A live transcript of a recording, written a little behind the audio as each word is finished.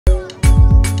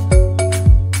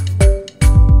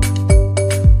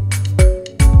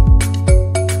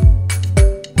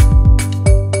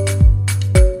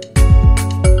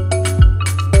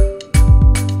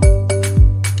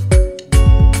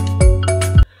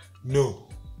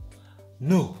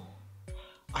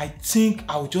I think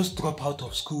I'll just drop out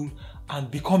of school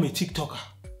and become a TikToker.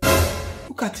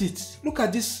 Look at it. Look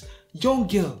at this young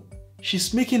girl.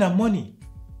 She's making her money.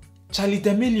 Charlie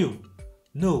D'Amelio.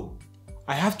 No,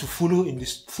 I have to follow in the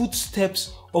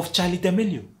footsteps of Charlie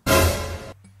D'Amelio.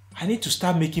 I need to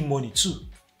start making money too.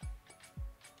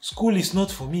 School is not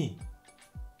for me.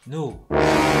 No.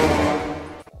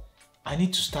 I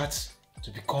need to start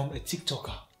to become a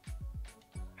TikToker.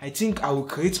 I think I will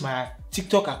create my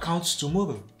TikTok account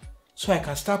tomorrow so I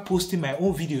can start posting my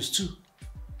own videos too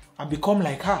and become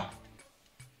like her.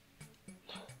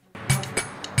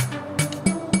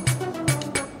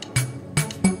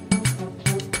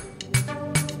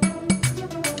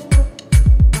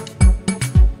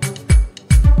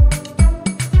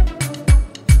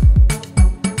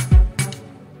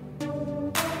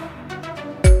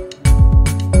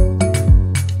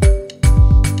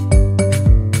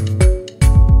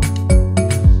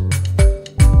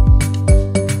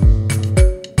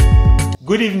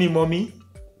 Good evening, mommy.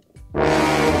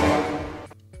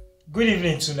 Good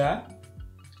evening, Tuna.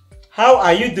 How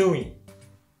are you doing?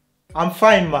 I'm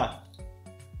fine, ma.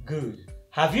 Good.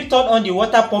 Have you turned on the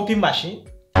water pumping machine?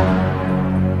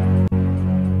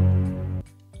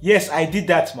 Yes, I did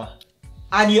that, ma.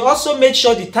 And you also made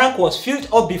sure the tank was filled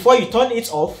up before you turned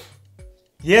it off?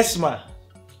 Yes, ma.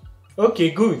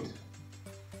 Okay, good.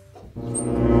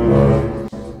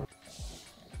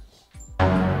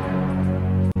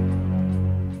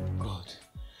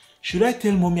 Should I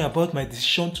tell mommy about my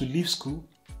decision to leave school?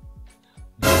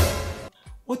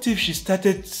 What if she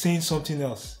started saying something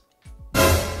else?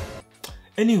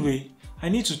 Anyway, I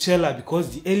need to tell her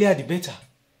because the earlier the better.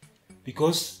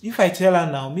 Because if I tell her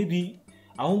now, maybe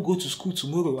I won't go to school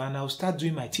tomorrow and I'll start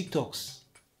doing my TikToks.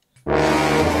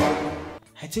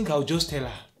 I think I'll just tell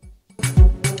her.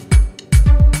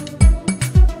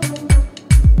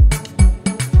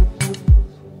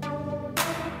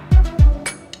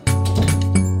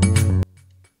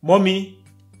 Mommy.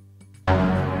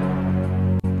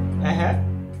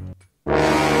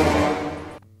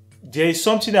 There is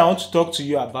something I want to talk to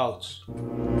you about.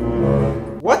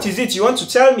 What is it you want to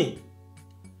tell me?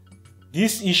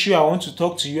 This issue I want to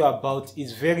talk to you about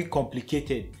is very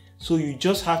complicated, so you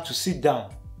just have to sit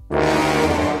down.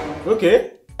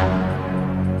 Okay?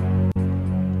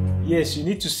 Yes, you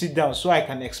need to sit down so I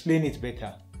can explain it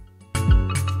better.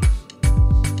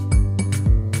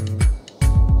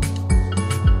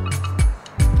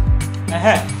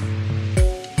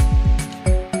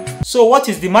 So what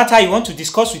is the matter you want to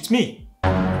discuss with me?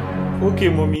 Okay,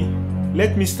 mommy,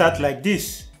 let me start like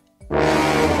this.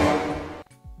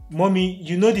 Mommy,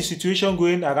 you know the situation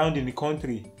going around in the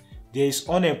country. There is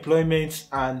unemployment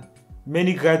and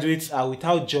many graduates are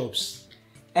without jobs.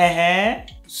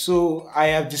 So I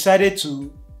have decided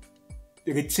to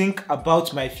rethink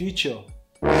about my future.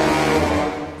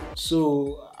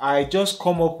 So I just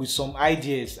come up with some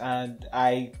ideas and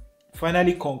I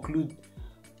finally conclude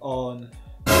on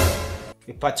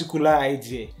a particular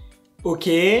idea.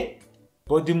 Okay,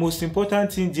 but the most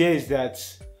important thing there is that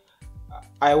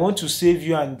I want to save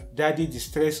you and daddy the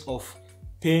stress of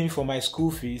paying for my school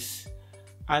fees,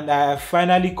 and I have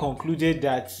finally concluded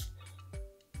that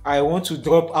I want to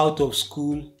drop out of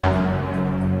school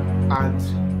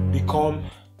and become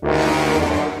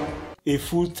a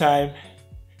full-time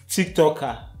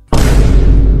TikToker.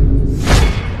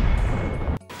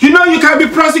 You know you can be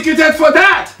prosecuted for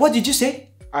that! What did you say?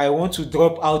 I want to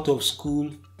drop out of school.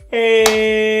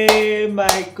 Hey,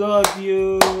 my God,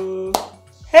 you.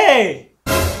 Hey!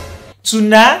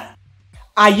 Tuna,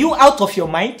 are you out of your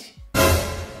mind?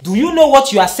 Do you know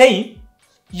what you are saying?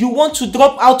 You want to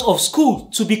drop out of school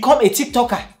to become a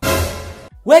TikToker.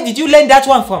 Where did you learn that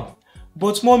one from?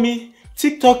 But mommy,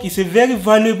 TikTok is a very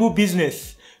valuable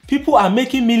business. People are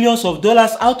making millions of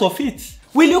dollars out of it.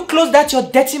 Will you close that your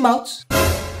dirty mouth?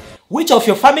 Which of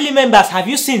your family members have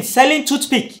you seen selling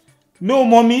toothpick? No,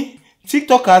 mommy.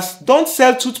 TikTokers don't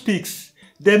sell toothpicks.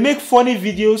 They make funny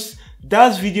videos,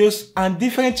 dance videos, and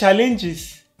different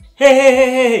challenges.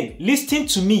 Hey, listen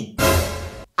to me.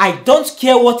 I don't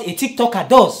care what a TikToker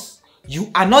does.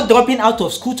 You are not dropping out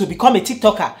of school to become a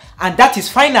TikToker, and that is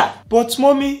final. But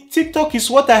mommy, TikTok is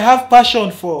what I have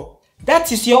passion for. That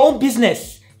is your own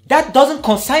business. That doesn't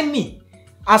concern me.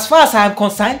 As far as I am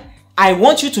concerned, I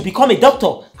want you to become a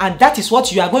doctor, and that is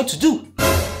what you are going to do.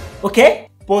 Okay?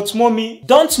 But mommy,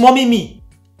 don't mommy me.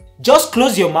 Just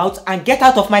close your mouth and get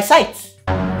out of my sight.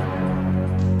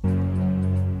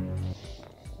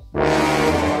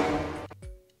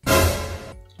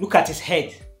 Look at his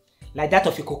head, like that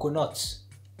of a coconut.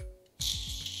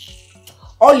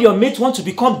 All your mates want to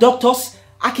become doctors,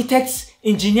 architects,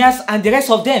 engineers, and the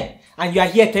rest of them. And you are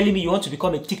here telling me you want to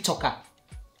become a TikToker.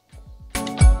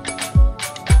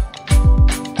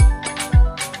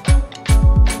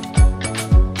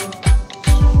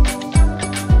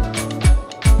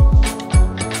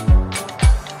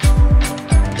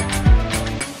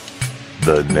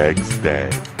 The next day.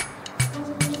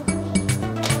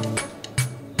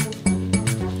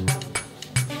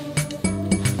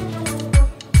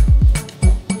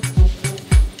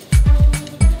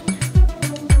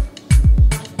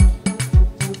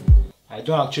 I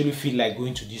don't actually feel like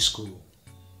going to this school.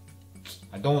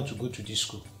 I don't want to go to this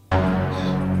school.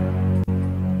 I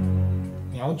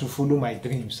want to follow my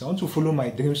dreams. I want to follow my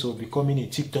dreams of becoming a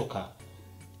TikToker.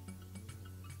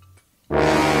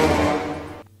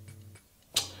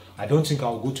 I don't think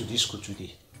I'll go to this school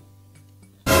today.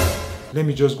 Let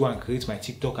me just go and create my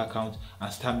TikTok account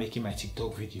and start making my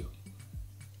TikTok video.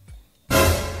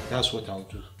 That's what I'll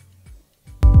do.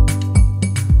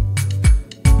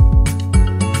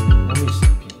 Mommy is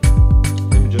sleeping.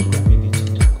 Let me just go and make the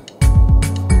TikTok.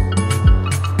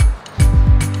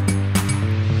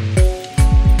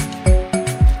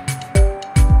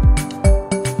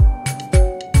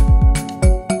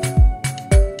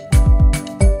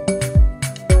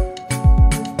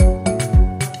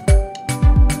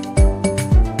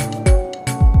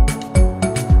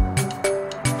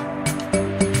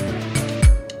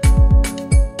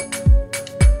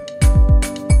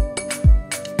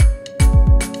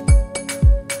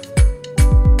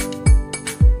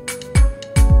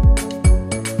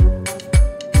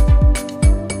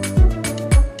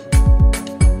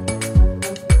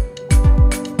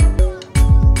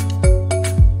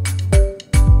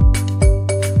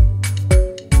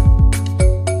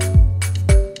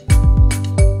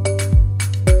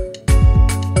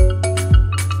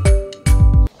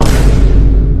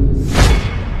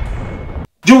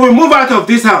 You will move out of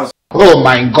this house. Oh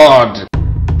my God.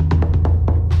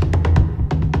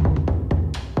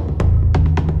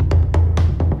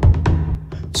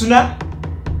 Tuna,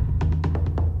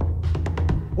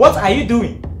 what are you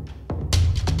doing?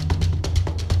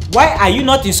 Why are you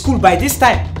not in school by this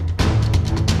time?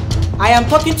 I am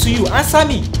talking to you. Answer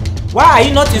me. Why are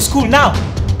you not in school now?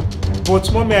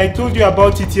 But mommy, I told you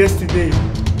about it yesterday.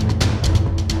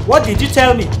 What did you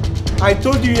tell me? I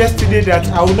told you yesterday that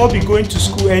I will not be going to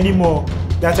school anymore.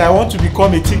 That I want to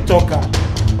become a TikToker.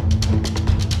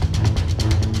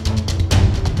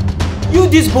 You,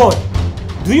 this boy,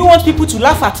 do you want people to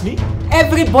laugh at me?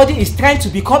 Everybody is trying to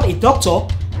become a doctor,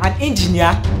 an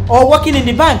engineer, or working in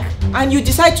the bank, and you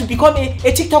decide to become a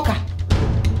TikToker.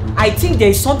 I think there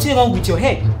is something wrong with your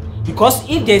head. Because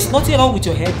if there is nothing wrong with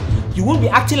your head, you won't be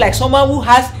acting like someone who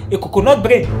has a coconut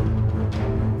brain.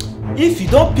 If you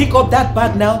don't pick up that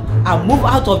bag now and move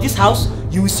out of this house,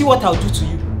 you will see what I'll do to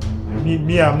you.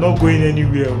 Me, I'm not going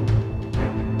anywhere.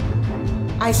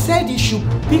 I said you should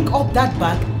pick up that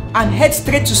bag and head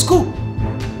straight to school.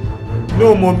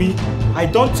 No, mommy, I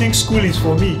don't think school is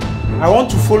for me. I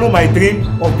want to follow my dream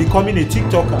of becoming a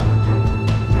TikToker.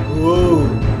 Oh,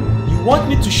 you want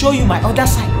me to show you my other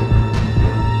side?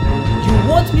 You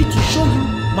want me to show you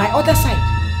my other side?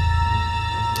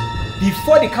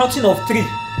 Before the counting of 3,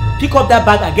 pick up that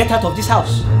bag and get out of this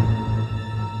house.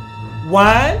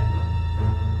 1,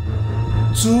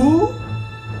 2,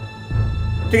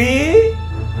 3.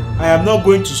 I am not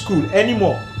going to school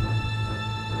anymore.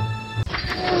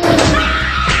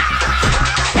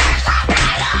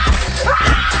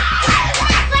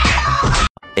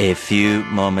 A few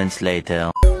moments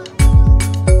later.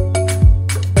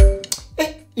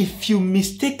 If you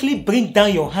mistakenly bring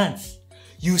down your hands,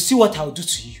 you will see what I'll do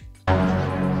to you.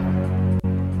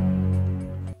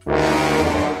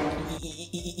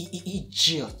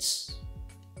 Idiots.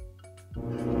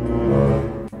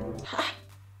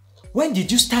 When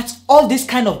did you start all this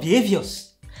kind of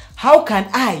behaviors? How can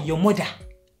I, your mother,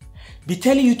 be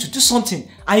telling you to do something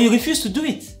and you refuse to do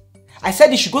it? I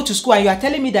said you should go to school and you are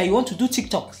telling me that you want to do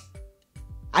TikToks.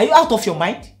 Are you out of your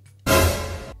mind?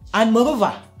 And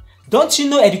moreover, don't you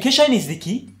know education is the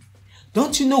key?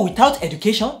 Don't you know without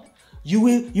education, you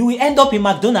will end up in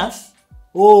McDonald's?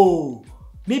 Oh,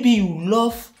 maybe you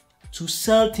love to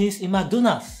sell things in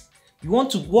McDonald's. You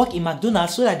want to work in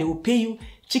McDonald's so that they will pay you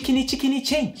chickeny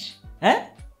change. Eh?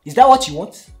 Is that what you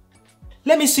want?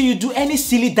 Let me see you do any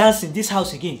silly dance in this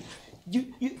house again.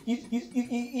 You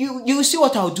will see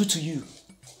what I'll do to you.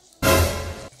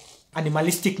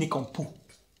 Animalistic nikompu.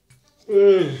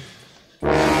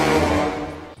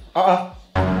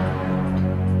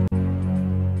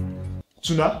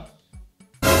 Tuna?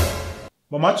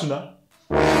 Mama Tuna?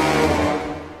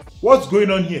 What's going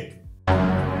on here?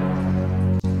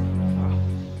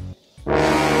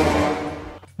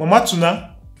 Mama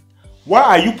Tuna? Why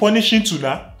are you punishing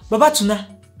Tuna? Baba Tuna,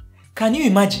 can you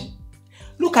imagine?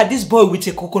 Look at this boy with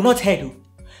a coconut head.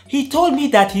 He told me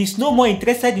that he is no more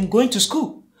interested in going to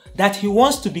school, that he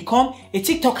wants to become a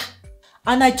TikToker.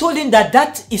 And I told him that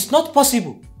that is not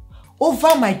possible.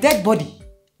 Over my dead body.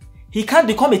 He can't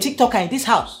become a TikToker in this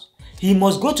house. He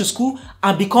must go to school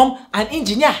and become an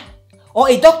engineer or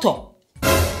a doctor.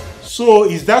 So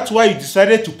is that why you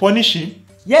decided to punish him?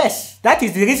 Yes, that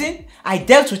is the reason I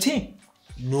dealt with him.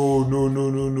 No,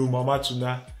 Mama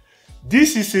Tuna.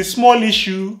 This is a small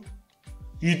issue.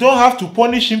 You don't have to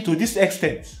punish him to this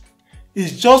extent.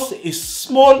 It's just a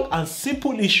small and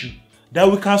simple issue that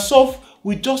we can solve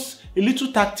with just a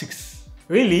little tactics.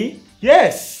 Really?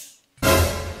 Yes.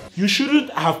 You shouldn't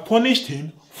have punished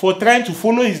him for trying to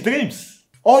follow his dreams.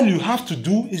 All you have to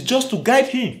do is just to guide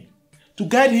him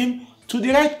to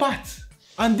the right path.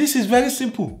 And this is very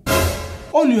simple.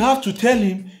 All you have to tell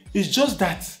him is just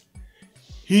that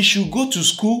he should go to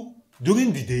school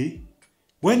during the day.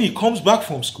 When he comes back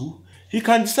from school, he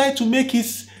can decide to make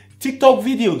his TikTok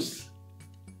videos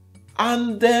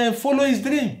and follow his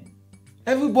dream.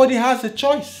 Everybody has a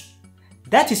choice.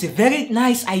 That is a very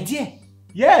nice idea.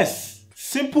 Yes,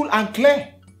 simple and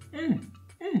clear.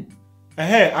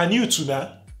 And you,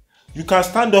 Tuna, you can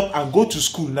stand up and go to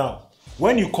school now.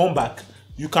 When you come back,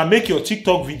 you can make your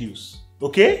TikTok videos.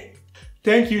 Okay?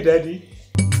 Thank you, Daddy.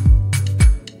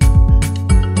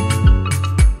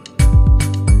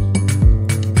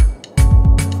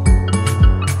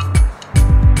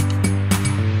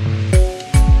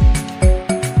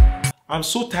 I'm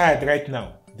so tired right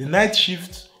now. The night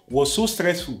shift was so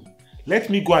stressful. Let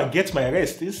me go and get my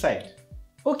rest inside.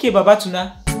 Okay, Baba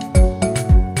Tuna.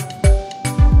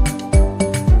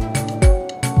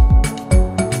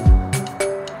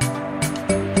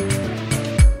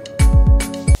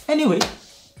 Anyway,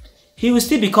 he will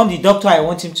still become the doctor I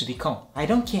want him to become. I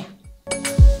don't care.